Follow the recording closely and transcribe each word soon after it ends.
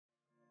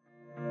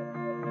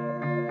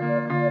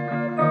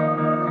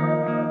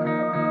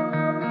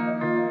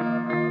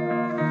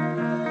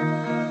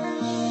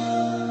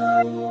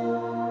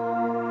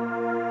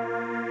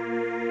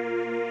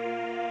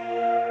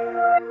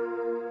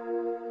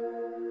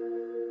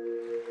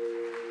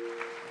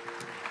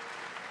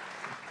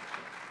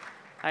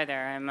Hi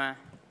there.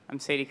 I'm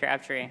Sadie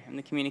Crabtree. I'm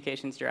the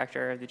communications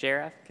director of the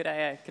JREF. Could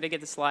I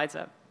get the slides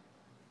up?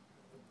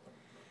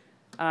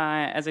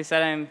 As I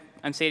said,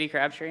 I'm Sadie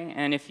Crabtree,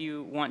 and if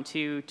you want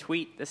to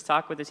tweet this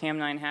talk with the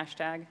TAM9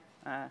 hashtag,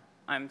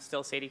 I'm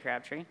still Sadie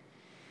Crabtree.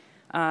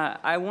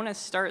 I want to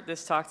start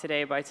this talk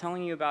today by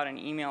telling you about an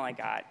email I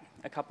got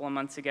a couple of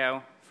months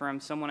ago from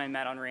someone I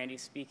met on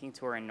Randy's speaking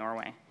tour in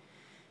Norway.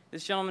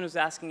 This gentleman was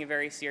asking a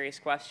very serious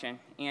question,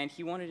 and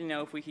he wanted to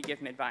know if we could give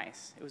him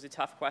advice. It was a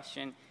tough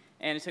question,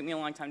 and it took me a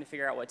long time to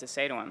figure out what to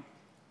say to him.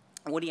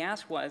 What he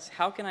asked was,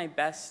 how can I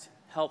best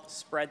help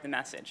spread the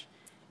message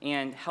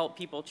and help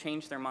people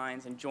change their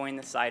minds and join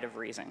the side of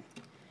reason?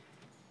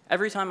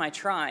 Every time I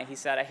try, he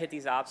said, I hit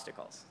these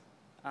obstacles.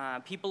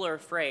 People are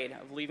afraid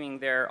of leaving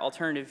their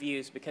alternative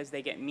views because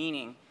they get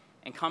meaning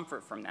and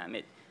comfort from them.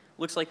 It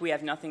looks like we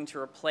have nothing to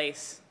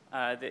replace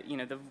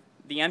the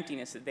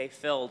emptiness that they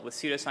filled with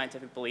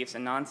pseudoscientific beliefs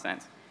and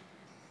nonsense.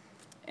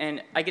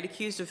 And I get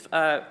accused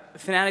of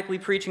fanatically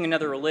preaching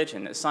another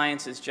religion, that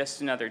science is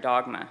just another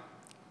dogma.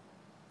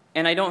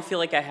 And I don't feel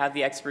like I have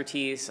the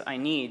expertise I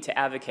need to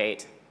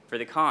advocate for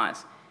the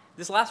cause.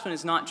 This last one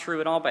is not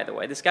true at all, by the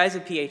way. This guy's a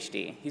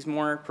PhD. He's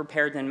more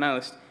prepared than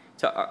most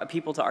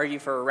people to argue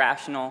for a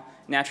rational,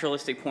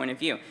 naturalistic point of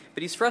view.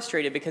 But he's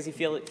frustrated because he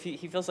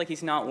feels like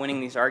he's not winning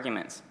these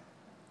arguments.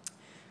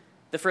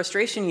 The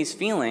frustration he's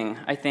feeling,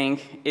 I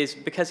think, is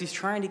because he's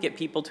trying to get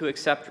people to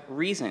accept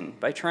reason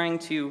by trying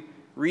to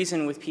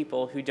reason with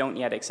people who don't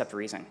yet accept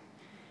reason.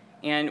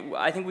 And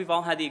I think we've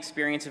all had the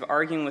experience of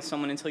arguing with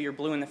someone until you're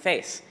blue in the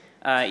face,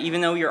 even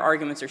though your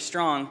arguments are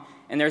strong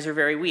and theirs are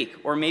very weak,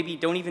 or maybe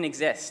don't even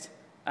exist.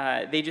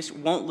 They just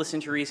won't listen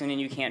to reason and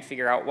you can't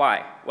figure out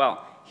why.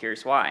 Well,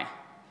 here's why.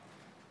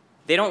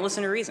 They don't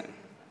listen to reason.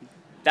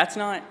 That's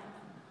not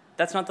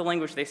the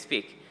language they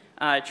speak.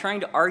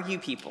 Trying to argue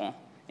people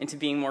into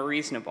being more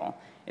reasonable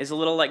is a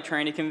little like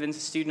trying to convince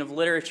a student of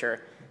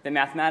literature that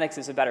mathematics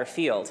is a better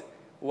field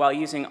while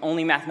using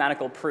only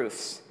mathematical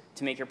proofs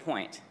to make your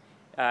point.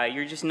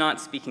 You're just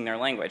not speaking their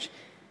language.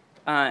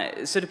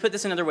 So to put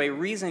this another way,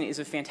 reason is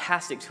a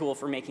fantastic tool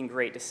for making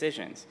great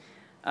decisions,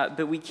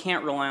 but we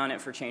can't rely on it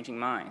for changing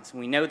minds.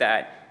 We know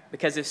that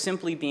because if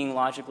simply being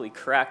logically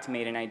correct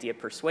made an idea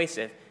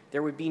persuasive,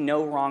 there would be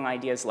no wrong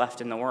ideas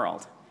left in the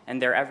world, and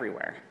they're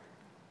everywhere.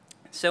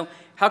 So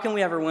how can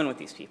we ever win with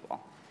these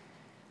people?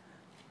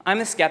 I'm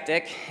a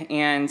skeptic,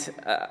 and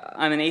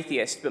I'm an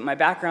atheist, but my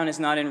background is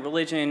not in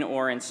religion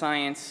or in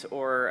science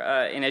or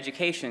in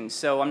education,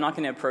 so I'm not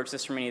going to approach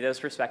this from any of those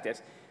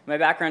perspectives. My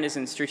background is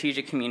in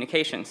strategic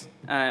communications,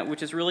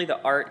 which is really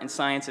the art and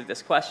science of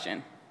this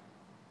question.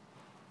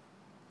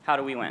 How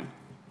do we win?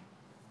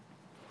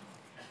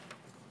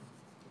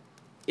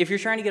 If you're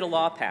trying to get a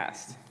law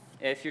passed,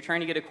 if you're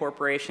trying to get a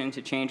corporation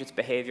to change its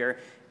behavior,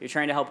 you're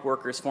trying to help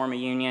workers form a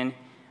union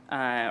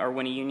or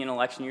win a union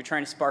election, you're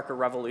trying to spark a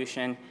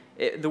revolution,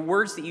 the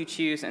words that you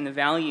choose and the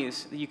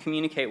values that you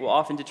communicate will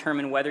often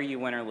determine whether you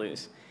win or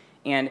lose.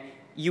 And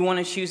you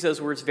want to choose those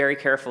words very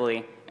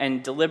carefully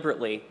and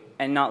deliberately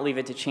and not leave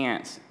it to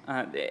chance.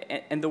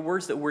 And the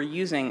words that we're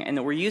using and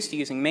that we're used to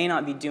using may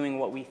not be doing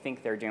what we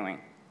think they're doing.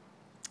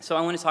 So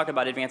I want to talk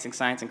about advancing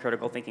science and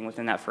critical thinking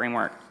within that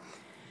framework.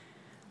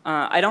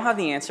 I don't have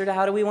the answer to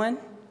how do we win.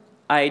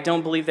 I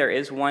don't believe there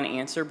is one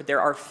answer, but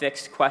there are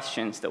fixed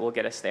questions that will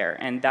get us there,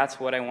 and that's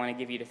what I want to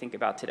give you to think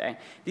about today.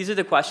 These are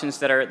the questions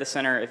that are at the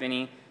center of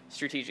any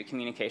strategic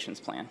communications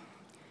plan.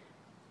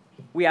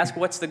 We ask,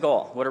 what's the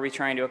goal? What are we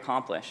trying to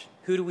accomplish?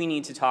 Who do we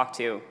need to talk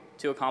to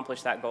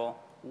accomplish that goal?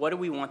 What do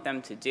we want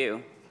them to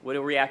do? What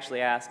are we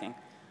actually asking?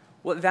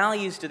 What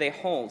values do they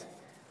hold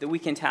that we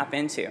can tap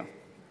into?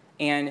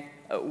 And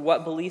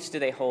what beliefs do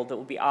they hold that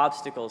will be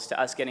obstacles to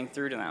us getting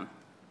through to them?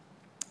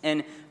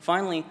 And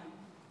finally,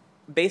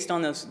 based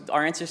on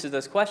our answers to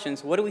those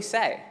questions, what do we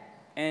say?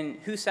 And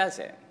who says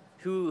it?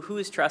 Who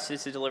is trusted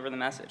to deliver the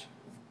message?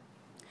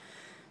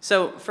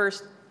 So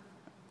first,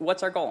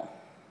 what's our goal?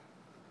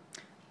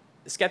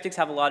 Skeptics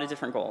have a lot of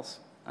different goals,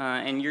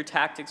 and your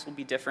tactics will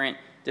be different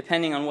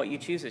depending on what you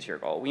choose as your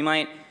goal. We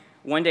might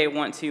one day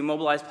want to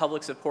mobilize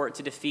public support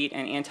to defeat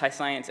an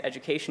anti-science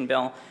education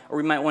bill, or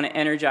we might want to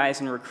energize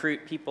and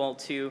recruit people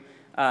to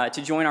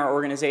join our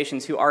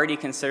organizations who already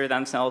consider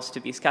themselves to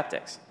be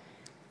skeptics.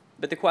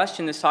 But the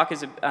question this talk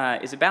is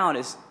about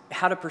is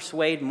how to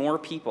persuade more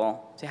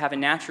people to have a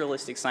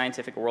naturalistic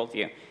scientific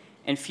worldview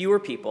and fewer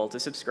people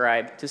to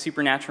subscribe to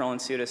supernatural and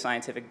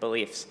pseudoscientific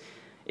beliefs.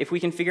 If we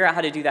can figure out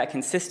how to do that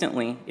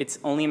consistently, it's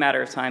only a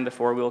matter of time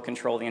before we will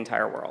control the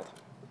entire world.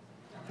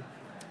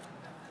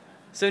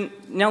 So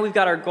now we've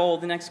got our goal.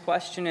 The next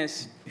question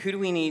is, who do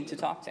we need to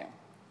talk to?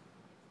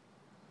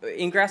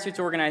 In grassroots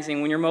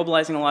organizing, when you're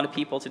mobilizing a lot of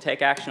people to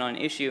take action on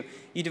an issue,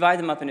 you divide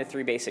them up into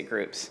three basic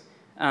groups.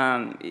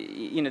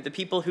 The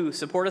people who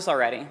support us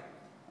already,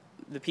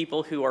 the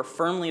people who are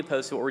firmly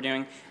opposed to what we're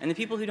doing, and the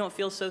people who don't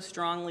feel so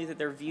strongly that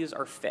their views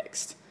are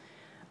fixed.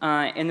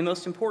 And the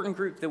most important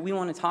group that we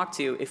want to talk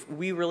to if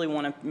we really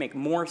want to make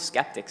more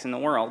skeptics in the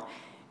world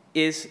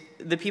is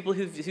the people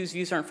whose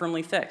views aren't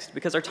firmly fixed,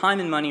 because our time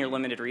and money are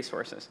limited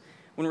resources.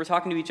 When we're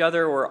talking to each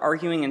other or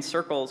arguing in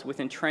circles with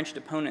entrenched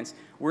opponents,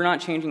 we're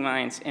not changing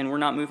minds and we're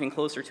not moving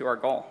closer to our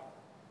goal.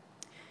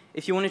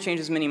 If you want to change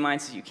as many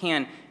minds as you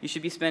can, you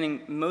should be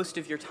spending most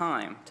of your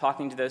time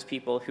talking to those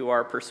people who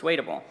are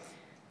persuadable.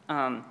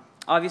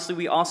 Obviously,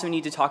 we also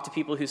need to talk to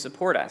people who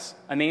support us.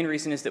 A main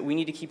reason is that we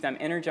need to keep them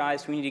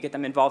energized. We need to get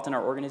them involved in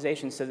our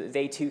organization so that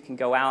they too can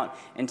go out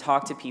and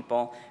talk to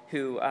people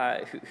who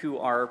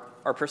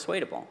are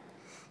persuadable.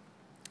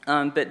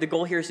 But the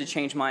goal here is to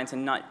change minds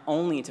and not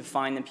only to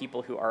find the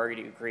people who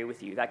already agree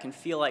with you. That can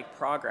feel like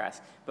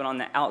progress, but on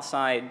the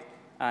outside,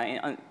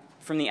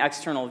 from the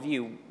external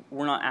view,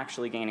 we're not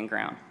actually gaining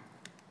ground.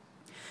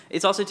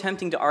 It's also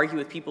tempting to argue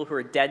with people who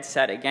are dead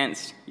set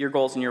against your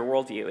goals and your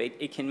worldview.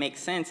 It can make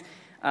sense.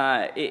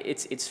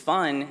 It's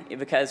fun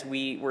because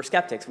we're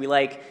skeptics. We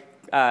like,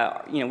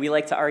 we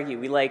like to argue.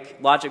 We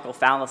like logical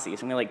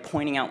fallacies, and we like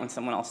pointing out when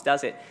someone else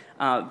does it.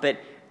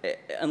 But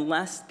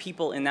unless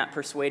people in that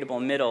persuadable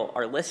middle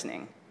are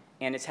listening,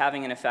 and it's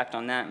having an effect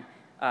on them,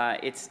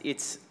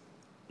 it's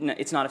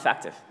not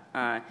effective.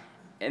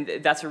 And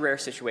that's a rare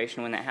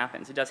situation when that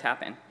happens. It does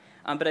happen.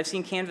 But I've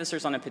seen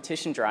canvassers on a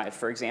petition drive,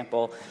 for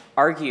example,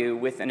 argue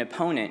with an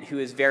opponent who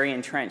is very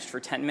entrenched for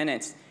 10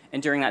 minutes,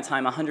 and during that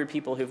time, 100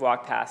 people who've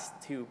walked past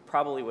who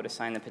probably would have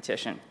signed the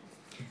petition.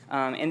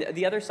 And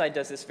the other side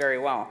does this very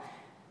well.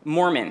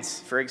 Mormons,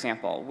 for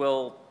example,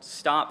 will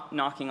stop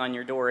knocking on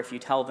your door if you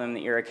tell them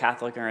that you're a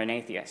Catholic or an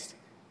atheist,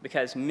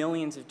 because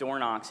millions of door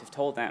knocks have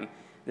told them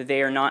that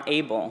they are not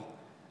able,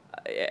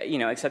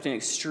 except in an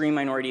extreme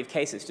minority of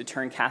cases, to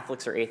turn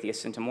Catholics or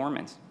atheists into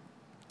Mormons.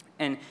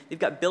 And they've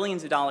got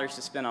billions of dollars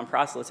to spend on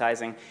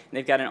proselytizing, and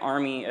they've got an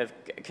army of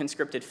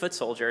conscripted foot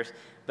soldiers,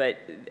 but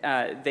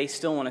they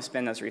still want to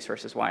spend those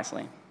resources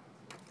wisely.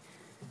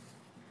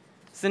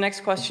 So the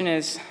next question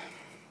is,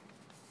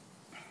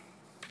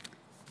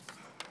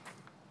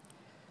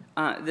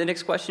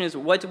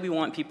 what do we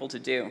want people to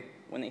do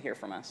when they hear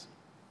from us?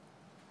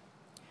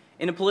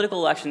 In a political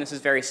election, this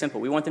is very simple.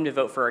 We want them to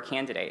vote for our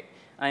candidate.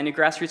 In a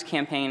grassroots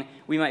campaign,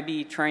 we might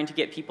be trying to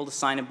get people to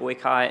sign a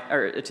boycott,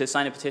 or to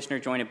sign a petition or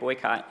join a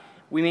boycott.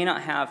 We may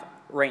not have,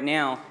 right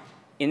now,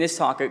 in this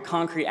talk, a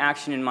concrete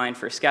action in mind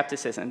for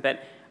skepticism,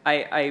 but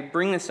I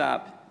bring this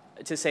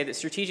up to say that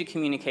strategic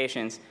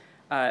communications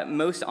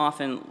most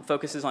often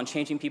focuses on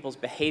changing people's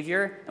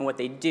behavior and what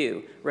they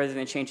do, rather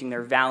than changing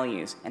their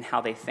values and how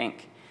they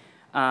think.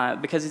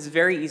 Because it's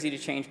very easy to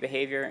change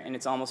behavior, and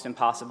it's almost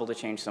impossible to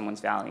change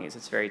someone's values.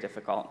 It's very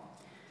difficult.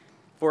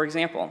 For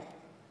example,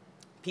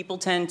 people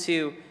tend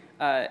to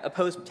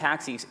oppose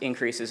tax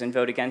increases and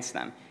vote against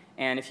them.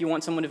 And if you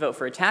want someone to vote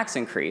for a tax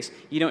increase,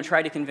 you don't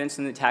try to convince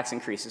them that tax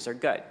increases are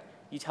good.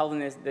 You tell them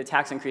that the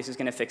tax increase is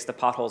going to fix the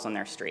potholes on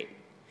their street.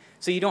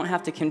 So you don't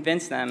have to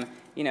convince them,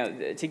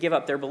 to give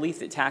up their belief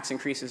that tax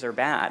increases are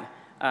bad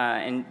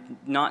and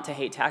not to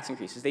hate tax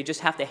increases. They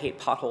just have to hate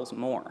potholes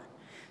more.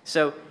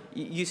 So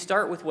you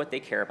start with what they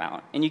care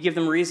about, and you give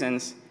them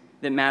reasons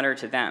that matter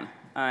to them.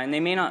 And they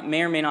may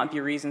or may not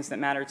be reasons that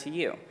matter to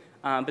you,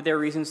 but they're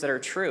reasons that are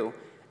true,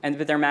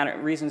 but they're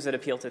reasons that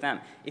appeal to them.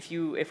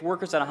 If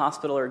workers at a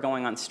hospital are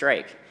going on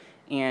strike,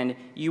 and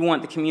you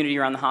want the community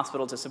around the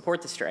hospital to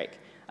support the strike,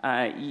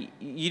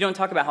 you don't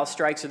talk about how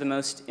strikes are the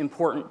most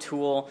important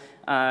tool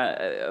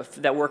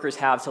that workers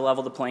have to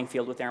level the playing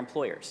field with their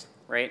employers,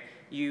 right?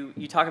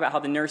 You talk about how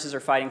the nurses are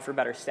fighting for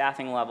better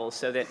staffing levels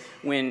so that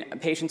when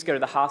patients go to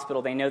the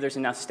hospital, they know there's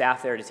enough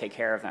staff there to take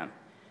care of them.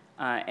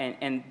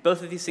 And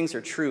both of these things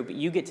are true, but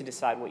you get to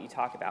decide what you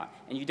talk about.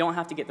 And you don't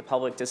have to get the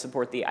public to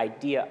support the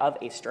idea of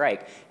a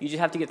strike. You just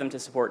have to get them to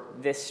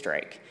support this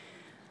strike.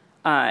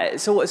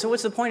 So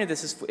what's the point of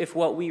this if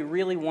what we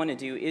really want to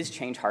do is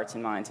change hearts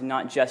and minds and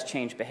not just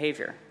change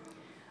behavior?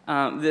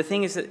 The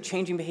thing is that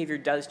changing behavior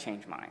does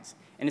change minds.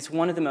 And it's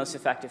one of the most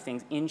effective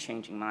things in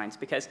changing minds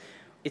because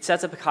it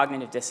sets up a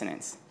cognitive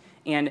dissonance.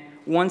 And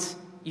once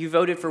you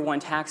voted for one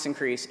tax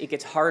increase, it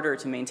gets harder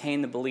to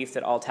maintain the belief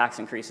that all tax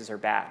increases are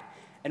bad.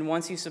 And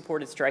once you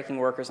supported striking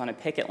workers on a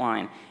picket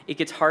line, it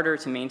gets harder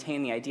to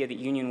maintain the idea that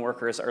union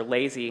workers are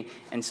lazy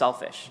and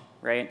selfish,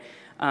 right?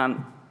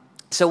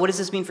 So what does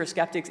this mean for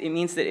skeptics? It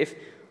means that if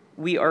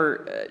we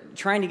are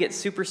trying to get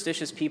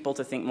superstitious people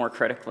to think more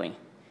critically,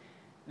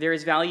 there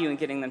is value in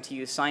getting them to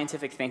use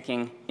scientific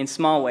thinking in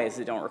small ways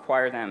that don't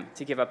require them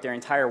to give up their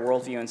entire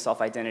worldview and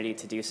self-identity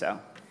to do so.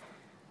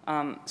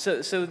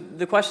 So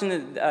the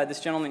question that this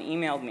gentleman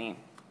emailed me,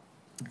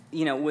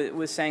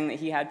 was saying that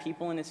he had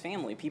people in his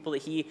family, people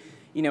that he,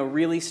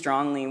 really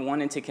strongly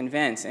wanted to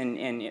convince,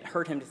 and it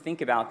hurt him to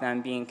think about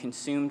them being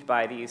consumed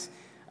by these,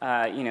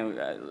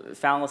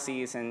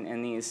 fallacies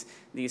and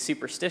these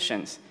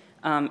superstitions.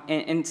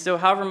 And so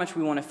however much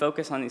we want to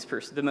focus on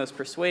the most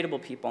persuadable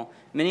people,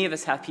 many of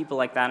us have people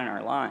like that in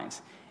our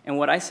lives. And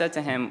what I said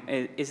to him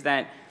is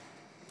that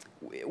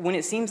when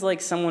it seems like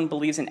someone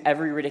believes in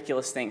every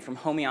ridiculous thing, from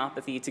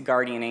homeopathy to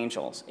guardian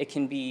angels, it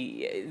can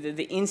be,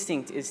 the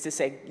instinct is to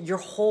say, your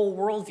whole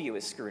worldview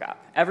is screwed up.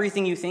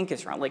 Everything you think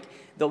is wrong. Like,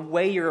 the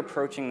way you're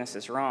approaching this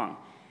is wrong.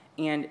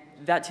 And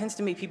that tends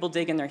to make people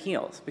dig in their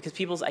heels because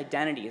people's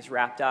identity is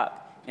wrapped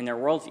up in their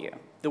worldview,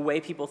 the way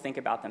people think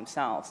about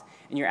themselves.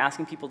 And you're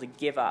asking people to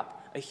give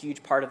up a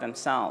huge part of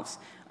themselves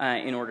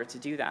in order to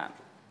do that.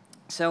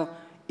 So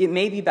it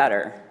may be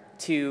better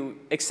to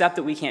accept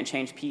that we can't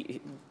change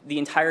the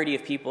entirety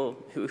of people,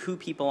 who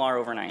people are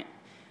overnight.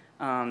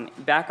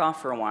 Back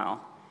off for a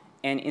while.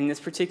 And in this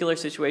particular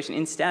situation,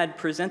 instead,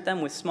 present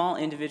them with small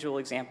individual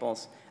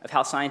examples of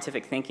how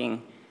scientific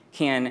thinking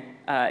can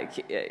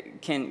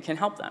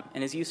help them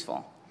and is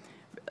useful.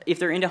 If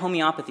they're into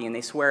homeopathy and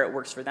they swear it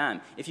works for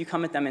them, if you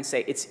come at them and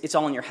say, it's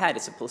all in your head,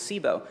 it's a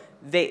placebo,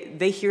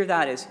 they hear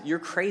that as, you're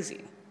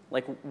crazy.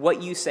 Like,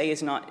 what you say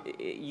is not,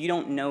 you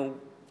don't know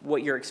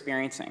what you're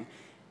experiencing.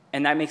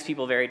 And that makes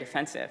people very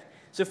defensive.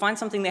 So find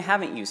something they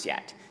haven't used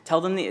yet.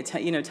 Tell them that,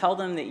 tell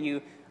them that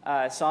you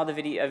saw a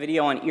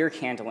video on ear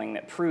candling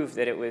that proved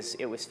that it was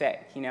fake.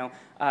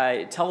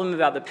 Tell them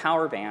about the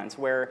power bands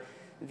where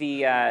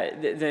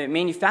the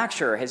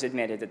manufacturer has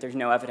admitted that there's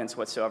no evidence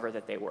whatsoever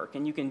that they work,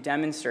 and you can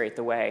demonstrate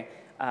the way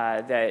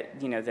that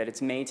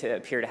it's made to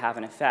appear to have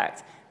an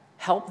effect.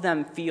 Help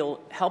them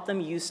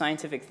use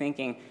scientific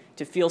thinking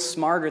to feel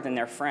smarter than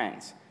their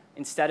friends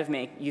instead of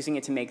using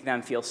it to make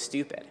them feel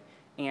stupid.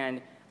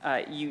 And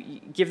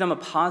you give them a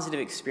positive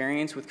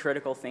experience with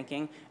critical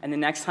thinking, and the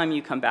next time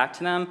you come back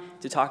to them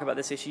to talk about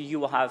this issue, you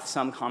will have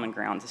some common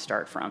ground to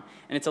start from.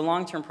 And it's a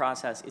long-term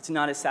process. It's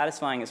not as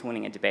satisfying as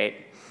winning a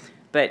debate,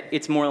 but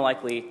it's more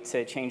likely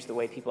to change the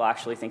way people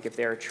actually think if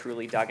they're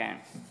truly dug in.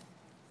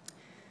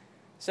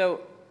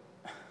 So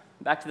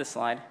back to the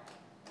slide.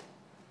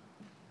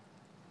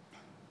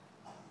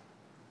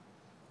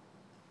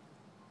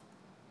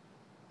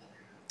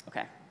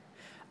 Okay.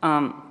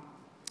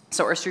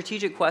 So our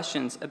strategic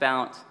questions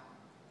about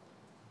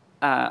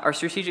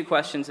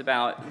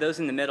those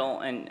in the middle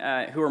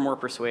and who are more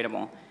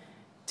persuadable.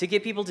 To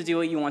get people to do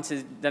what you want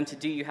them to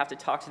do, you have to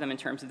talk to them in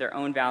terms of their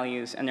own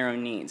values and their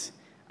own needs.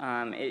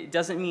 It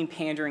doesn't mean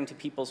pandering to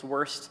people's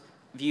worst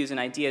views and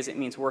ideas. It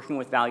means working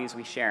with values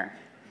we share.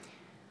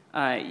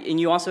 And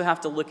you also have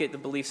to look at the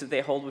beliefs that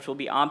they hold, which will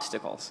be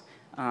obstacles,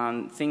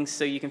 things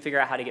so you can figure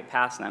out how to get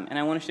past them. And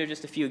I want to show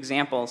just a few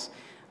examples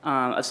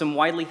of some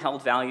widely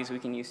held values we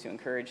can use to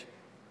encourage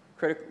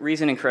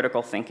reason and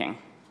critical thinking.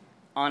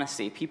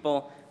 Honesty.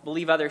 People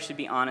believe others should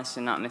be honest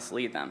and not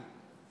mislead them.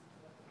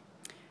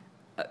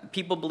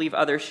 People believe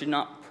others should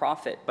not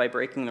profit by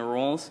breaking the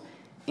rules.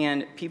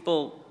 And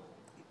people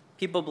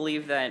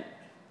believe that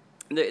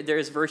there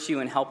is virtue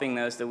in helping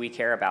those that we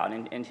care about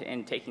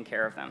and taking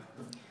care of them.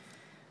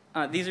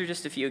 These are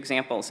just a few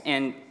examples.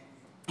 And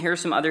here are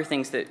some other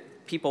things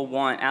that people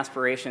want,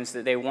 aspirations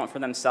that they want for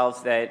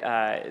themselves that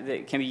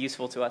can be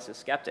useful to us as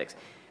skeptics.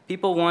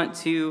 People want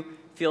to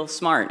feel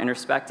smart and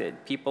respected.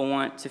 People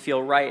want to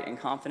feel right and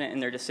confident in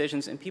their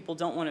decisions, and people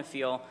don't want to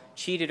feel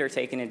cheated or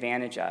taken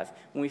advantage of.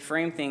 When we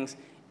frame things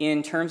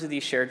in terms of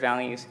these shared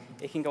values,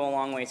 it can go a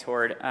long way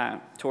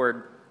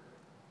toward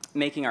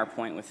making our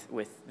point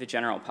with the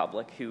general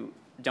public who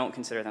don't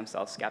consider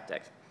themselves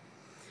skeptics.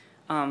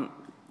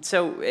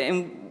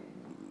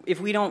 If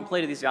we don't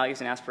play to these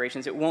values and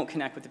aspirations, it won't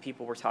connect with the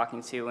people we're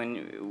talking to,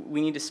 and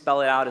we need to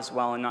spell it out as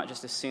well and not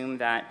just assume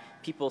that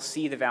people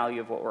see the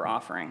value of what we're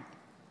offering.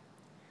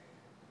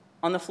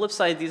 On the flip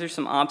side, these are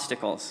some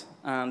obstacles.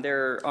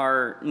 There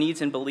are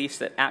needs and beliefs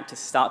that act to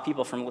stop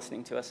people from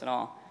listening to us at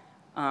all.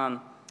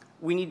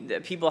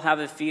 People have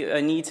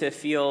a need to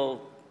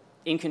feel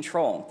in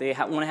control. They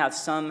want to have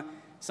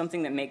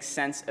something that makes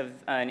sense of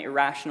an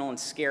irrational and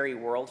scary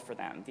world for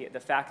them. The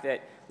fact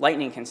that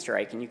lightning can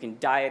strike and you can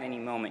die at any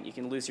moment, you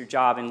can lose your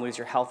job and lose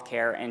your health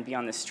care and be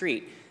on the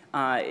street.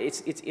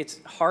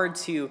 It's hard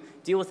to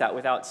deal with that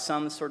without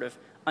some sort of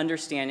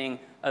understanding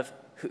of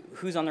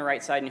who's on the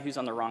right side and who's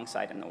on the wrong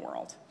side in the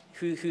world,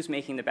 who's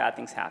making the bad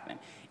things happen.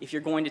 If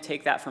you're going to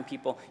take that from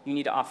people, you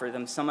need to offer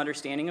them some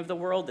understanding of the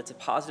world that's a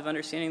positive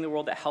understanding of the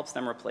world that helps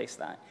them replace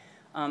that.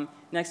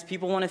 Next,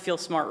 people want to feel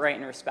smart, right,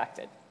 and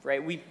respected.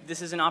 Right?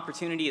 This is an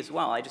opportunity as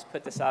well. I just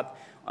put this up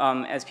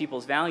as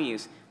people's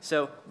values.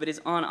 But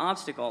it's on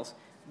obstacles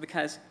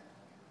because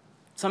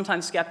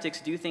sometimes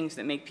skeptics do things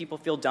that make people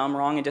feel dumb,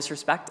 wrong, and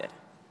disrespected.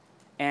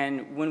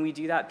 And when we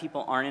do that,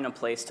 people aren't in a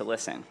place to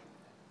listen.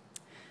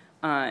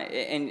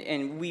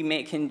 And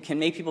we can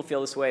make people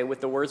feel this way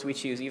with the words we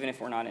choose, even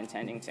if we're not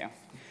intending to.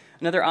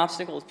 Another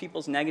obstacle is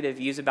people's negative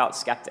views about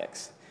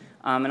skeptics.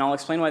 And I'll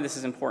explain why this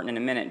is important in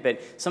a minute.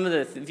 But some of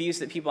the views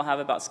that people have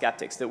about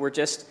skeptics, that we're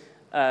just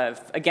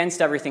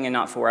against everything and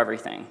not for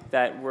everything,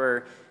 that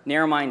we're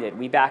narrow-minded,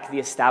 we back the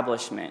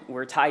establishment,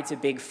 we're tied to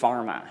big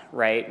pharma,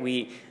 right?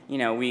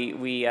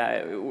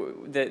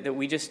 That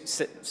we just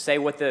say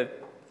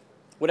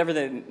whatever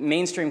the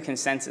mainstream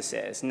consensus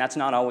is, and that's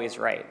not always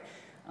right.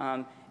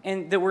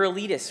 And that we're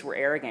elitists, we're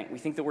arrogant, we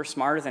think that we're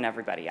smarter than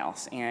everybody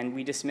else, and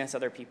we dismiss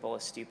other people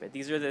as stupid.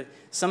 These are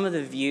some of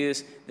the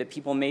views that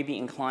people may be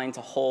inclined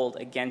to hold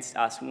against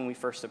us when we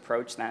first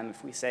approach them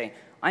if we say,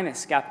 I'm a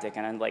skeptic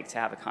and I'd like to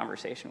have a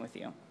conversation with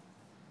you.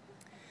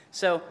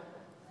 So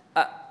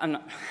I'm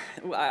not,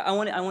 I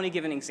want to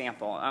give an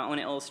example. I want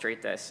to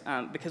illustrate this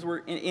because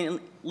we're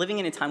living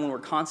in a time when we're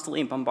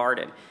constantly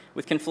bombarded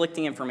with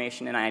conflicting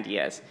information and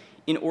ideas.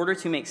 In order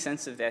to make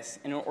sense of this,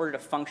 in order to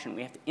function,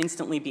 we have to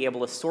instantly be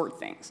able to sort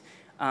things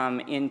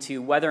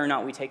into whether or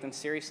not we take them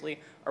seriously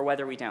or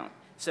whether we don't.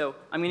 So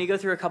I'm going to go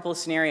through a couple of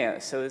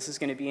scenarios. So this is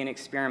going to be an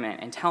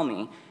experiment. And tell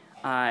me,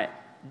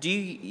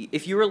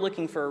 if you were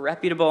looking for a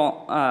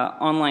reputable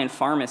online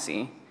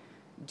pharmacy,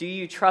 do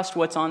you trust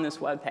what's on this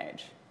web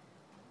page?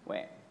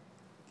 Wait.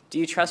 Do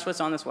you trust what's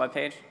on this web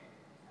page?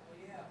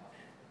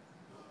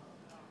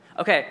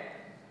 Okay.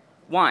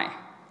 Why?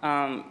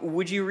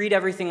 Would you read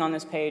everything on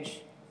this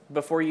page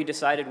before you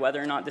decided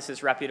whether or not this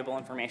is reputable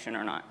information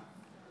or not?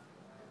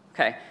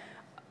 Okay.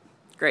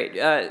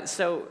 Great.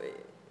 So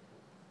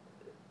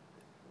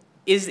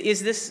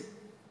is this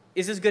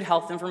good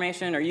health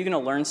information? Are you going to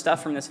learn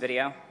stuff from this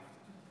video?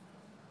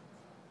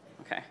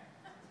 Okay.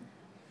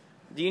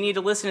 Do you need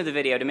to listen to the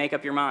video to make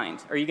up your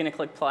mind? Or are you going to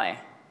click play?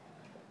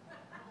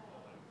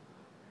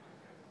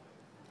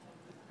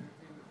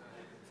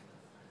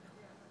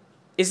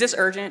 Is this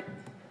urgent?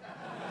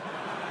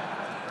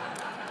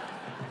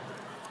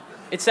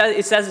 It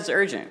says it's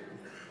urgent.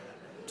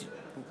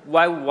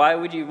 Why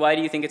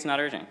do you think it's not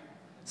urgent?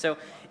 So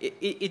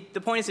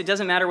the point is, it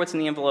doesn't matter what's in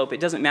the envelope.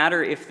 It doesn't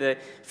matter if the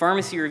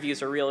pharmacy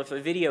reviews are real, if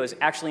the video is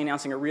actually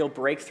announcing a real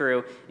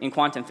breakthrough in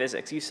quantum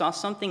physics. You saw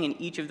something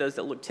in each of those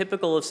that looked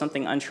typical of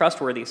something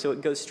untrustworthy, so it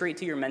goes straight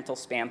to your mental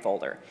spam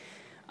folder.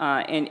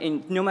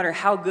 And no matter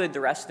how good the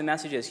rest of the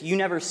message is, you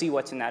never see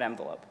what's in that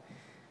envelope.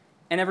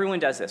 And everyone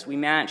does this. We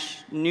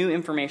match new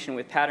information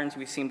with patterns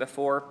we've seen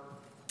before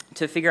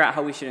to figure out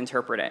how we should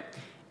interpret it.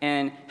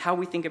 And how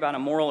we think about a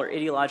moral or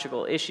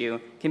ideological issue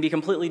can be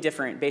completely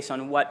different based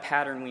on what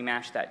pattern we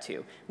match that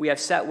to. We have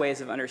set ways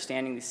of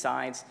understanding the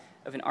sides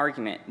of an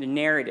argument, the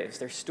narratives,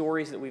 they're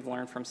stories that we've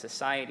learned from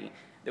society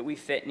that we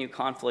fit new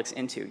conflicts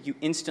into. You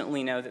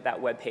instantly know that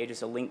that web page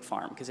is a link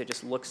farm because it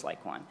just looks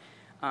like one.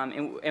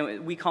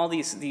 And we call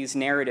these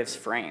narratives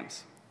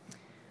frames.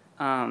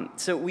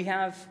 So we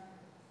have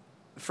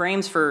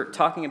frames for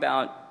talking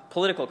about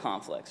political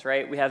conflicts,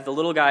 right? We have the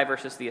little guy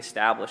versus the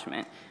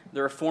establishment,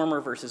 the reformer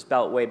versus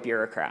beltway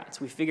bureaucrats.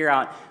 We figure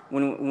out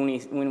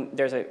when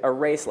there's a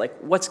race, like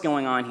what's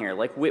going on here,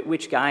 like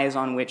which guy is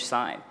on which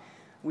side.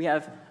 We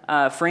have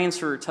frames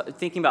for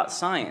thinking about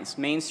science,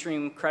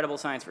 mainstream credible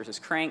science versus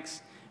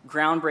cranks,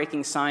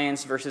 groundbreaking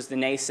science versus the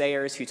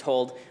naysayers who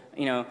told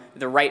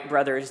the Wright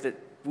brothers that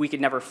we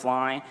could never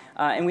fly.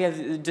 And we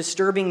have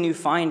disturbing new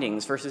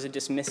findings versus a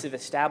dismissive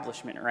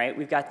establishment, right?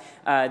 We've got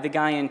the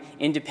guy in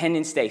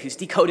Independence Day who's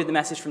decoded the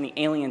message from the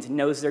aliens and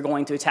knows they're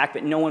going to attack,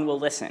 but no one will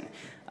listen.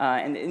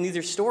 And these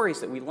are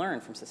stories that we learn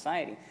from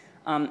society.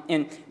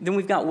 And then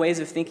we've got ways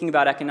of thinking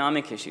about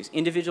economic issues,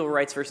 individual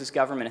rights versus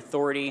government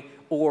authority,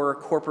 or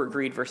corporate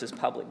greed versus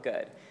public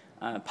good.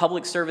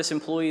 Public service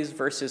employees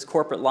versus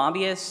corporate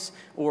lobbyists,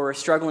 or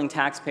struggling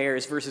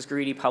taxpayers versus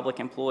greedy public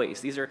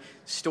employees. These are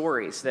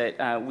stories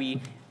that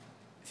we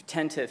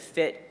tend to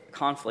fit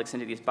conflicts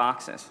into these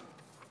boxes.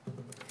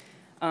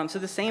 So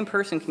the same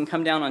person can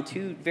come down on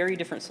two very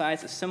different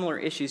sides of similar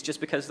issues just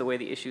because of the way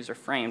the issues are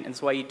framed, and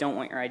that's why you don't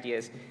want your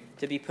ideas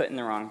to be put in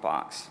the wrong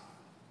box.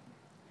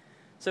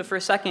 So for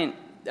a second,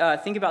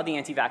 think about the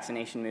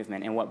anti-vaccination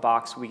movement and what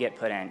box we get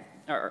put in,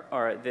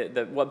 or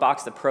what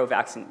box the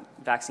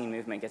pro-vaccine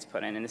movement gets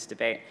put in this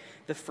debate.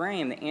 The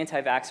frame the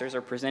anti-vaxxers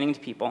are presenting to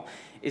people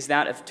is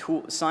that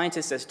of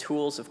scientists as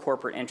tools of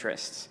corporate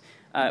interests,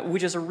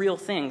 which is a real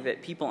thing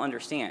that people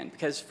understand,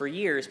 because for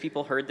years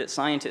people heard that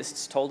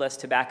scientists told us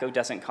tobacco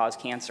doesn't cause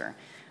cancer.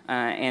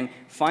 And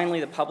finally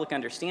the public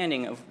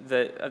understanding of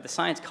the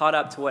science caught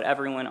up to what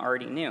everyone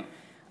already knew.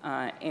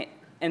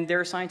 And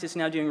there are scientists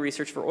now doing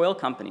research for oil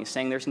companies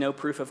saying there's no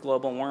proof of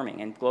global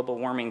warming and global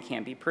warming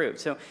can't be proved.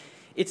 So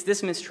it's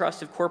this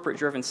mistrust of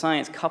corporate-driven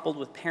science coupled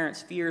with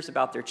parents' fears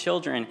about their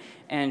children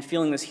and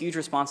feeling this huge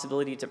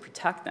responsibility to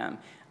protect them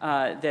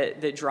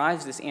that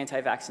drives this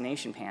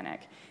anti-vaccination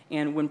panic.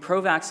 And when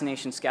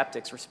pro-vaccination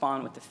skeptics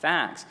respond with the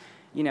facts,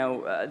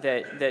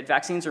 that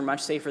vaccines are much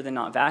safer than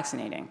not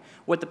vaccinating,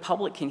 what the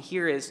public can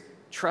hear is,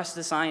 trust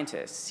the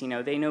scientists.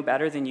 They know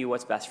better than you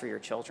what's best for your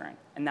children.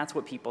 And that's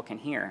what people can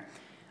hear.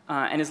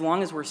 And as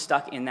long as we're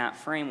stuck in that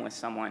frame with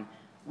someone,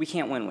 we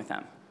can't win with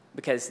them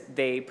because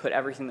they put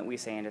everything that we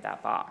say into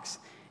that box.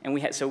 And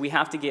so we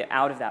have to get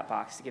out of that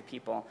box to give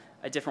people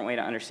a different way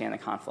to understand the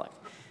conflict.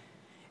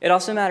 It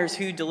also matters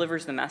who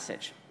delivers the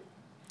message.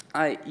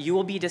 You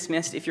will be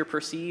dismissed if you're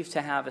perceived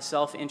to have a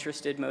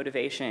self-interested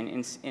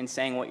motivation in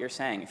saying what you're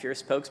saying. If you're a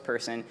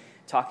spokesperson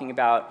talking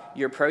about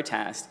your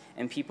protest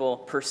and people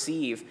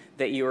perceive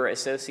that you are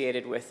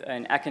associated with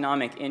an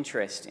economic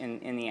interest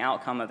in the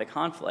outcome of the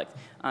conflict,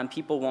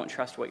 people won't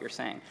trust what you're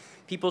saying.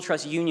 People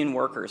trust union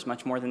workers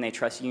much more than they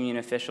trust union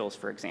officials,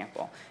 for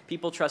example.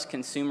 People trust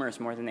consumers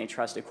more than they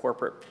trust a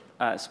corporate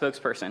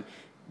spokesperson.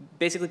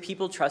 Basically,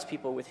 people trust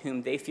people with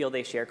whom they feel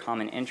they share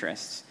common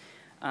interests.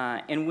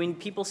 And when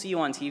people see you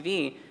on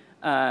TV,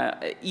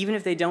 even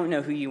if they don't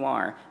know who you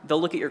are,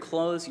 they'll look at your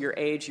clothes, your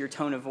age, your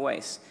tone of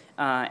voice,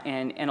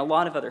 and a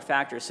lot of other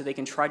factors so they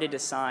can try to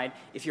decide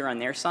if you're on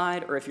their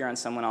side or if you're on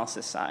someone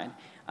else's side.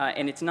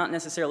 And it's not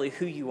necessarily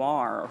who you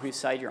are or whose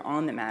side you're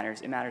on that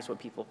matters. It matters what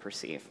people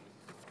perceive.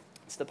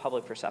 It's the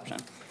public perception.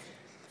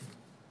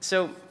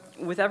 So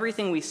with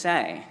everything we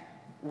say,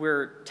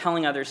 we're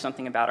telling others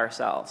something about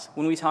ourselves.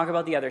 When we talk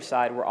about the other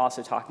side, we're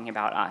also talking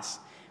about us.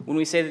 When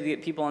we say that the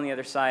people on the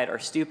other side are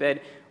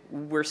stupid,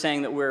 we're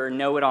saying that we're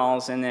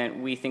know-it-alls and that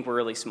we think we're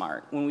really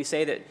smart. When we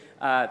say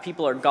that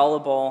people are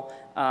gullible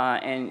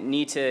and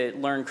need to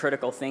learn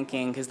critical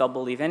thinking because they'll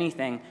believe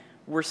anything,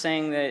 we're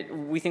saying that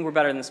we think we're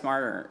better and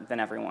smarter than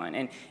everyone.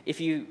 And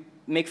if you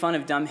make fun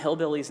of dumb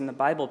hillbillies in the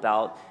Bible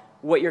Belt,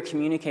 what you're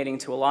communicating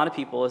to a lot of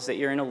people is that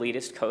you're an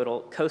elitist,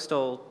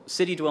 coastal,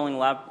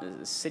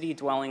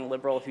 city-dwelling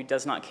liberal who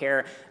does not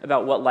care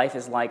about what life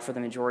is like for the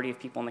majority of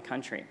people in the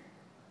country.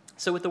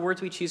 So with the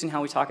words we choose and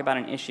how we talk about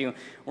an issue,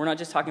 we're not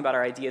just talking about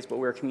our ideas, but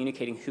we're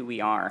communicating who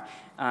we are.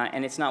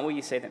 And it's not what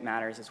you say that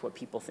matters, it's what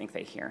people think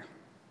they hear.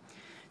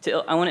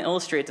 I want to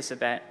illustrate this a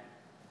bit.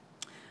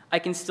 I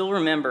can still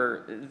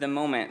remember the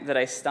moment that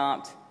I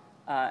stopped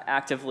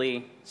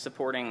actively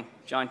supporting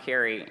John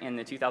Kerry in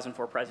the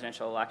 2004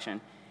 presidential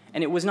election.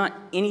 And it was not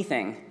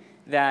anything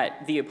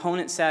that the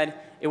opponent said.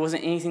 It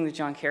wasn't anything that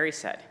John Kerry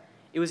said.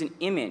 It was an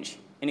image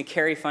in a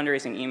Kerry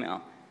fundraising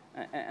email.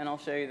 And I'll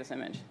show you this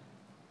image.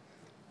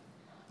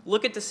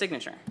 Look at the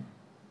signature.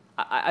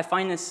 I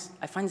find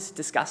this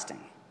disgusting.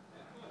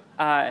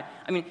 I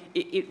mean,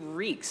 it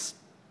reeks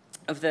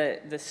of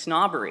the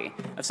snobbery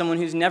of someone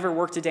who's never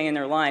worked a day in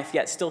their life,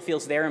 yet still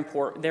feels their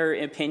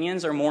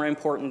opinions are more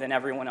important than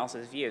everyone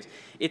else's views.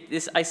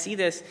 I see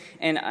this,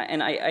 and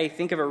I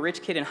think of a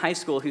rich kid in high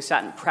school who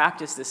sat and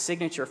practiced this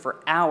signature for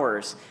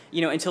hours,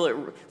 until it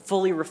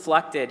fully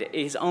reflected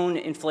his own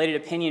inflated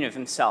opinion of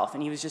himself,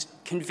 and he was just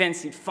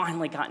convinced he'd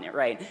finally gotten it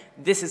right.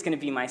 This is going to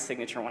be my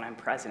signature when I'm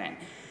president.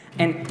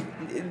 And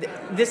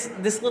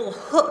this little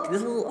hook,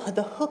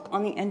 the hook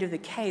on the end of the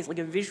K is like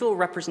a visual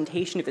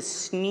representation of a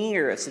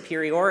sneer of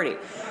superiority.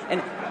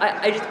 And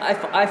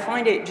I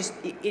find it just,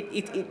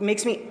 it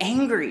makes me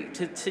angry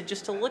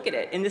to look at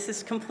it. And this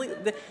is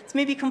it's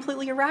maybe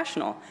completely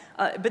irrational.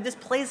 But this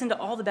plays into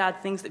all the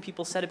bad things that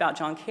people said about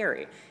John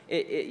Kerry.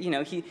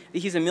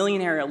 He's a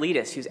millionaire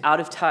elitist who's out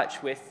of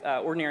touch with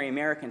ordinary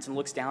Americans and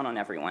looks down on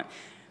everyone.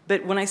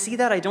 But when I see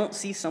that, I don't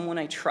see someone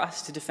I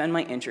trust to defend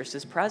my interests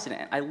as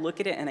president. I look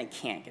at it and I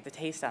can't get the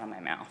taste out of my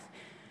mouth.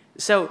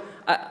 So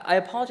I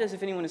apologize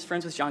if anyone is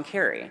friends with John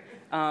Kerry.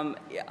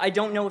 I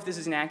don't know if this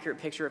is an accurate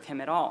picture of him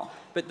at all.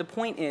 But the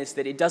point is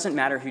that it doesn't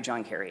matter who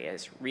John Kerry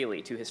is,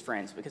 really, to his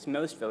friends, because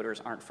most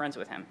voters aren't friends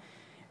with him.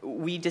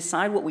 We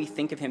decide what we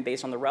think of him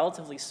based on the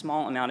relatively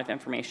small amount of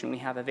information we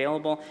have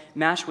available,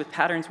 matched with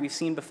patterns we've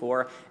seen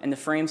before, and the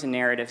frames and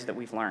narratives that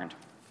we've learned.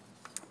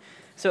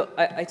 So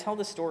I tell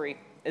this story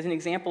as an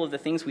example of the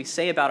things we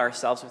say about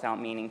ourselves without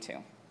meaning to,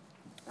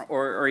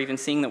 or even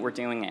seeing that we're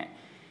doing it.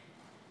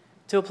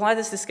 To apply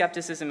this to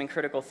skepticism and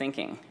critical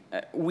thinking,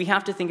 we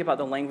have to think about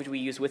the language we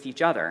use with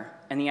each other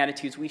and the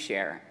attitudes we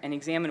share, and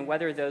examine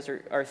whether those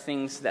are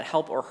things that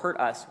help or hurt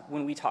us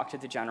when we talk to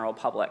the general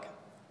public.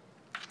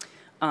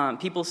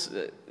 People's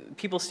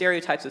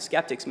stereotypes of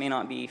skeptics may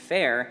not be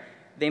fair,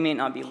 they may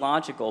not be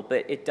logical,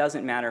 but it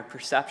doesn't matter.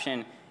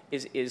 Perception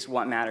is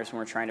what matters when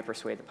we're trying to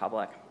persuade the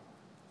public.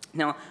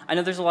 Now, I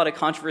know there's a lot of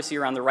controversy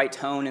around the right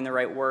tone and the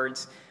right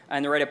words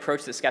and the right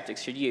approach that skeptics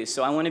should use.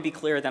 So I want to be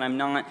clear that I'm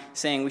not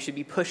saying we should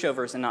be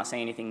pushovers and not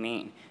say anything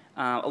mean.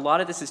 A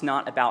lot of this is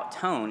not about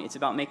tone. It's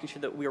about making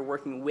sure that we are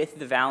working with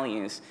the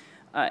values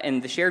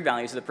and the shared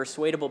values of the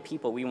persuadable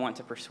people we want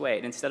to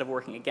persuade, instead of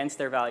working against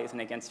their values and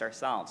against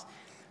ourselves.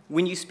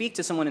 When you speak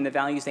to someone in the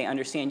values they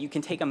understand, you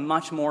can take a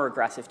much more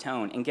aggressive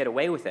tone and get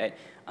away with it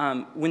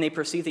when they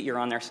perceive that you're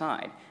on their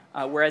side.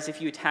 Whereas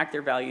if you attack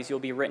their values, you'll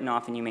be written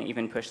off and you may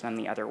even push them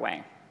the other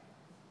way.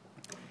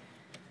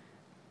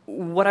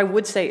 What I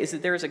would say is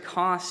that there is a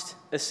cost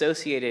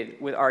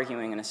associated with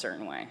arguing in a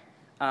certain way,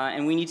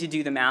 and we need to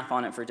do the math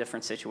on it for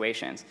different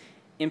situations.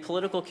 In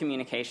political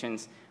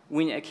communications,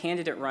 when a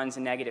candidate runs a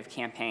negative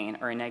campaign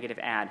or a negative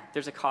ad,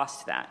 there's a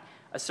cost to that.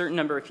 A certain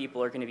number of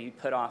people are going to be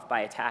put off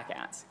by attack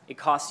ads. It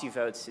costs you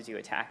votes to do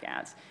attack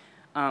ads.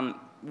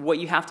 What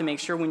you have to make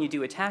sure when you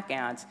do attack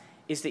ads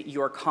is that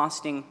you're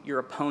costing your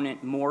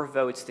opponent more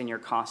votes than you're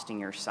costing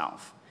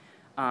yourself.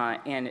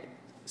 And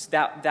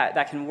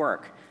that can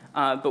work.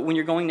 But when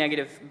you're going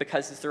negative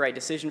because it's the right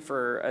decision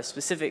for a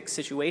specific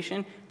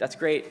situation, that's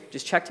great.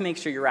 Just check to make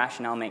sure your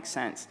rationale makes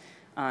sense.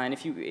 And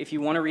if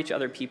you want to reach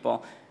other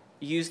people,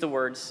 use the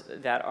words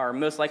that are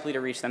most likely to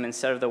reach them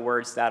instead of the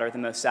words that are the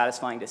most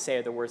satisfying to say,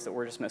 or the words that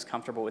we're just most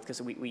comfortable with,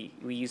 because we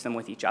use them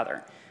with each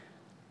other.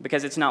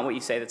 Because it's not what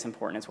you say that's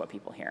important, it's what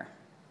people hear.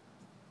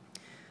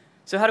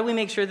 So how do we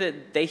make sure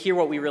that they hear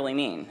what we really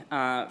mean?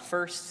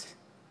 First,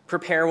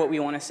 prepare what we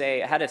want to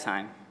say ahead of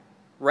time.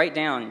 Write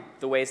down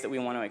the ways that we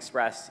want to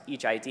express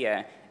each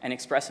idea and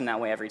express them that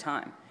way every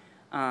time.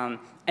 And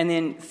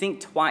then think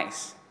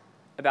twice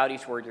about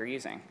each word you're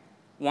using.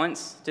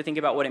 Once to think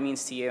about what it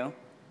means to you,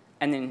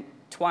 and then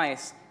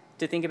twice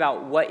to think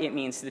about what it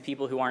means to the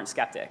people who aren't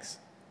skeptics,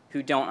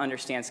 who don't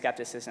understand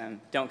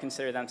skepticism, don't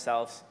consider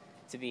themselves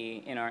to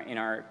be in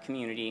our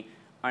community,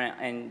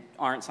 and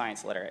aren't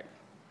science literate.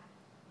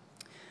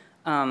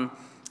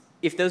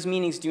 If those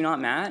meanings do not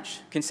match,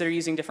 consider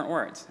using different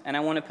words. And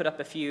I want to put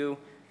up a few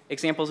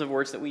examples of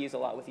words that we use a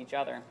lot with each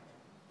other.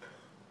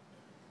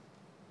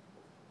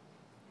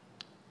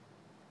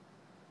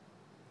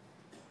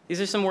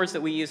 These are some words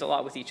that we use a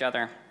lot with each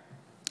other,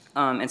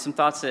 and some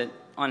thoughts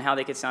on how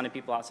they could sound to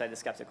people outside the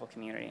skeptical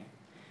community.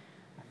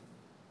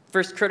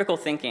 First, critical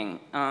thinking.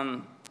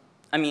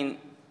 I mean,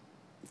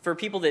 for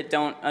people that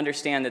don't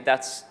understand that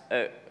that's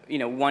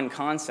one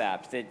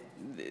concept, that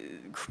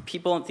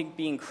people don't think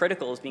being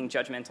critical is being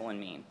judgmental and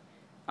mean.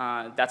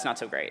 That's not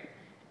so great.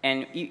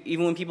 And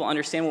even when people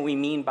understand what we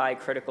mean by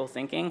critical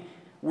thinking,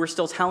 we're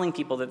still telling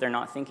people that they're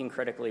not thinking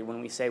critically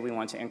when we say we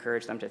want to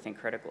encourage them to think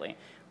critically.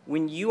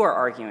 When you are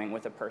arguing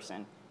with a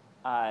person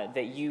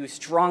that you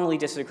strongly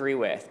disagree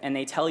with, and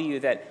they tell you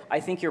that,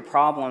 I think your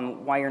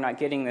problem, why you're not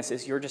getting this,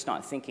 is you're just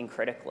not thinking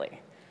critically.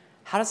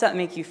 How does that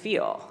make you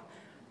feel?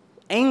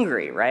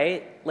 Angry,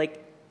 right?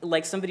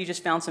 Like somebody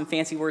just found some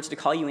fancy words to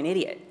call you an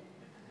idiot.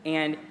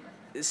 And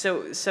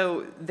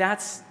so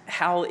that's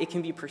how it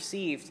can be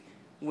perceived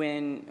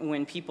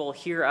when people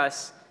hear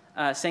us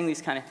saying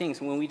these kind of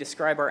things, when we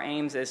describe our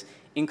aims as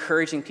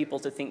encouraging people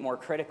to think more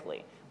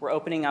critically. We're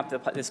opening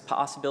up this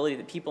possibility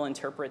that people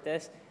interpret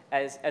this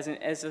as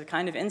a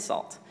kind of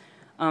insult.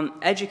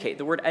 Educate,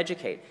 the word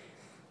educate.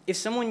 If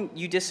someone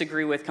you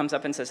disagree with comes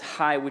up and says,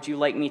 hi, would you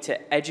like me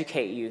to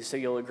educate you so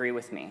you'll agree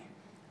with me?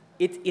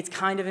 It's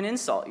kind of an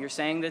insult. You're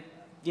saying that,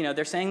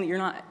 they're saying that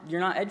you're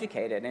not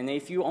educated, and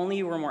if you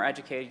only were more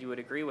educated, you would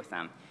agree with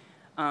them.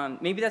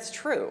 Maybe that's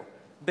true,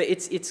 but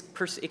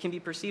it can be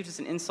perceived as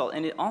an insult,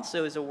 and it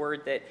also is a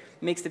word that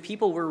makes the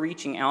people we're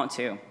reaching out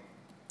to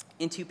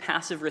into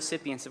passive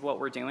recipients of what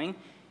we're doing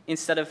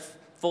instead of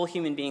full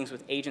human beings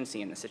with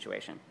agency in the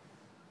situation.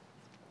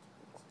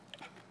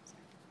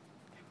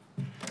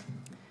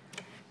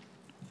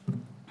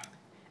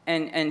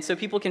 And so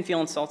people can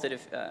feel insulted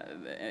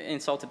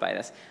by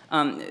this.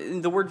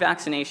 The word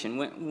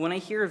vaccination. When I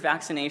hear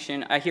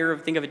vaccination, I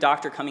think of a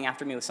doctor coming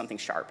after me with something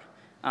sharp.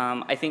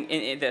 I think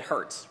that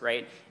hurts,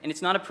 right? And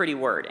it's not a pretty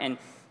word. And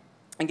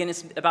again,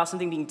 it's about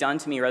something being done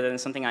to me rather than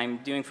something I'm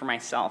doing for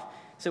myself.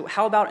 So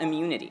how about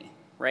immunity,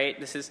 right?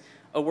 This is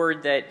a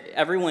word that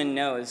everyone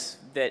knows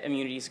that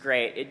immunity is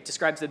great. It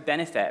describes the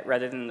benefit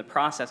rather than the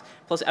process.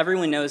 Plus,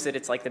 everyone knows that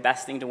it's like the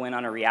best thing to win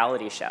on a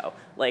reality show.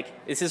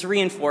 Like, this is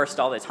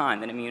reinforced all the time,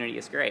 that immunity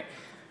is great.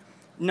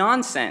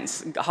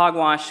 Nonsense,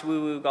 hogwash,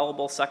 woo-woo,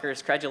 gullible,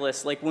 suckers,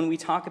 credulous. Like, when we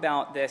talk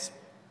about this,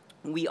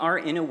 we are,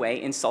 in a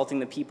way, insulting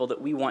the people that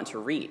we want to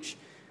reach.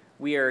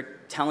 We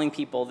are telling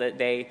people that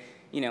they,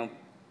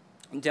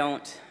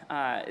 don't,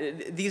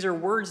 these are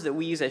words that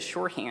we use as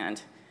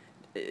shorthand.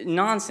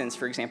 Nonsense,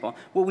 for example.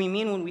 What we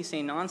mean when we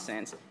say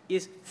nonsense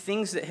is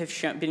things that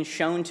have been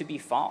shown to be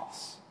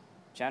false,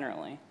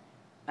 generally.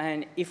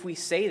 And if we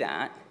say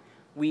that,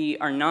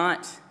 we're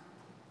not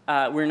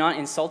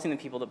insulting the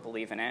people that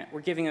believe in it.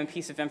 We're giving them a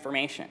piece of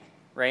information,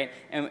 right?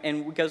 And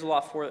it goes a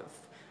lot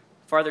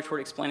farther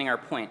toward explaining our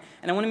point.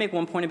 And I want to make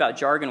one point about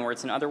jargon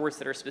words and other words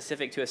that are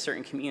specific to a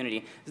certain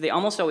community. They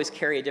almost always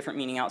carry a different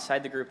meaning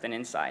outside the group than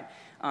inside.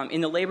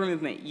 In the labor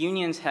movement,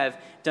 unions have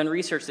done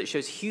research that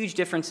shows huge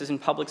differences in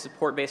public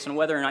support based on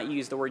whether or not you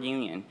use the word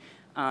union,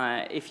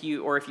 if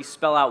you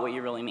spell out what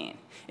you really mean.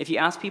 If you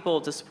ask people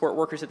to support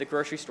workers at the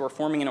grocery store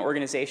forming an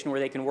organization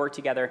where they can work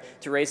together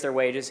to raise their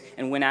wages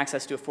and win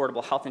access to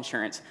affordable health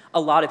insurance,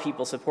 a lot of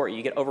people support you.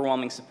 You get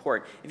overwhelming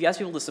support. If you ask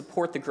people to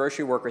support the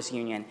grocery workers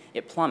union,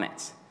 it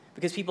plummets,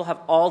 because people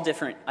have all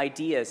different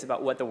ideas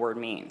about what the word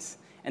means,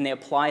 and they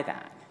apply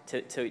that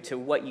to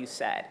what you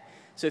said.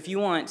 So if you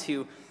want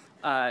to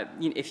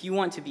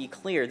be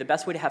clear, the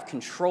best way to have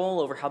control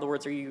over how the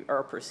words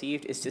are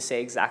perceived is to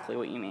say exactly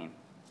what you mean.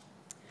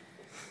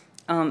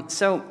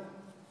 So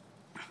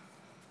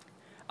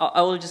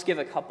I will just give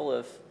a couple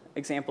of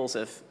examples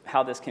of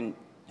how this can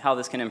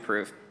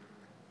improve.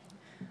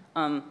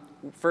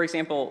 For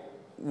example,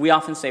 we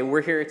often say,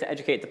 we're here to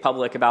educate the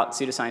public about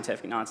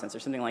pseudoscientific nonsense, or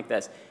something like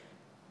this.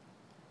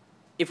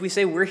 If we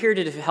say we're here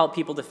to help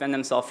people defend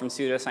themselves from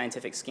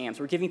pseudoscientific scams,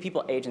 we're giving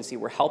people agency.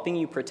 We're helping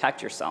you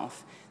protect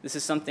yourself. This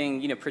is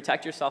something,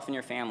 protect yourself and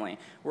your family.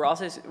 We're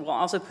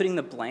also putting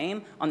the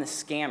blame on the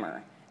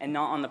scammer and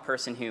not on the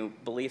person who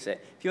believes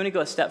it. If you want to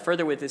go a step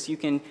further with this, you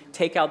can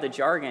take out the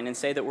jargon and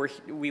say that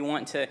we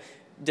want to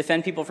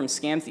defend people from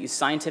scams that use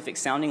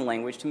scientific-sounding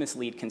language to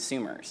mislead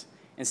consumers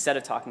instead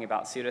of talking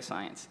about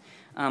pseudoscience.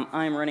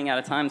 I'm running out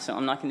of time, so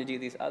I'm not going to do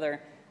these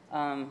other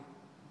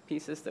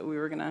pieces that we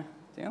were going to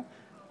do.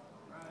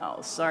 Oh,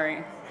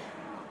 sorry.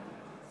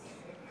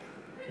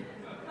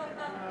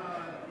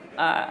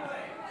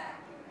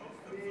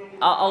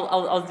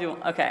 I'll do,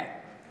 okay.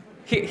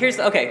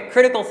 Okay,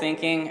 critical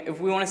thinking.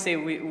 If we want to say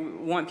we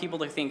want people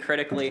to think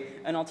critically,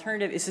 an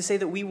alternative is to say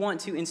that we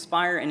want to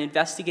inspire an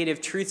investigative,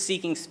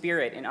 truth-seeking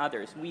spirit in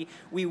others.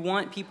 We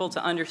want people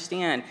to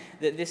understand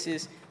that this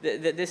is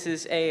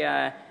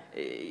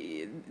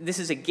this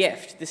is a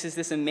gift. This is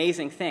this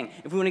amazing thing.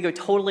 If we want to go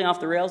totally off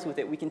the rails with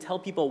it, we can tell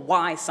people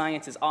why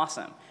science is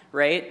awesome,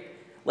 right?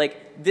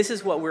 Like, this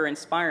is what we're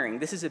inspiring.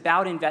 This is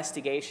about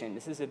investigation.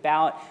 This is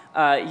about,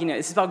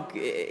 it's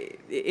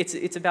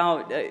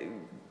about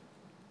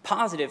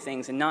positive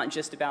things and not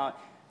just about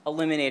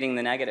eliminating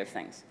the negative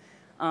things.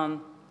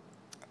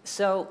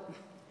 So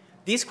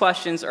these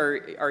questions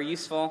are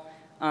useful,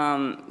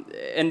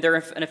 and they're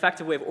an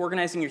effective way of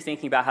organizing your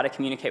thinking about how to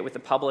communicate with the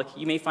public.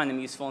 You may find them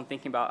useful in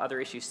thinking about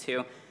other issues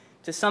too.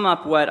 To sum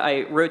up what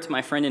I wrote to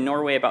my friend in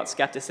Norway about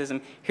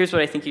skepticism, here's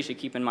what I think you should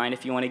keep in mind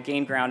if you want to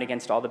gain ground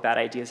against all the bad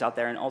ideas out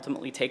there and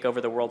ultimately take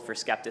over the world for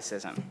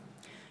skepticism.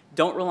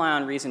 Don't rely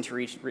on reason to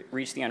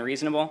reach the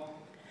unreasonable.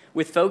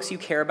 With folks you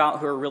care about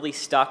who are really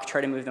stuck, try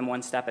to move them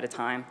one step at a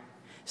time.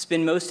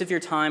 Spend most of your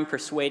time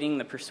persuading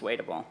the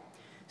persuadable.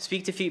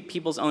 Speak to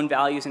people's own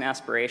values and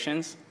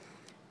aspirations.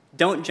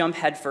 Don't jump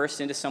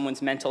headfirst into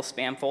someone's mental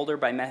spam folder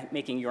by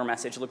making your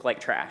message look like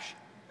trash.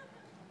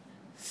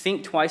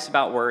 Think twice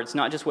about words,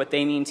 not just what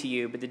they mean to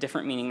you, but the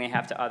different meaning they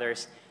have to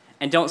others.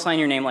 And don't sign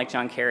your name like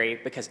John Kerry,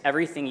 because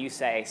everything you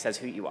say says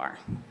who you are.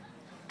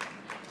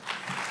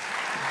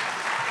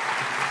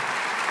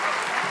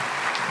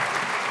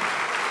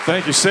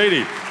 Thank you,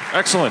 Sadie.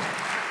 Excellent.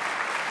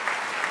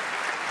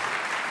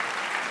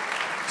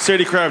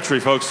 Sadie Crabtree,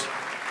 folks.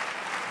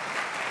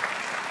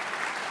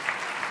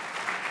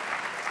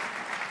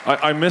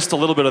 I missed a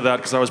little bit of that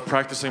because I was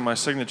practicing my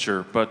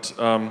signature, but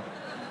I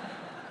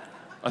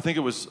think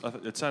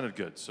it sounded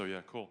good, so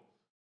yeah, cool.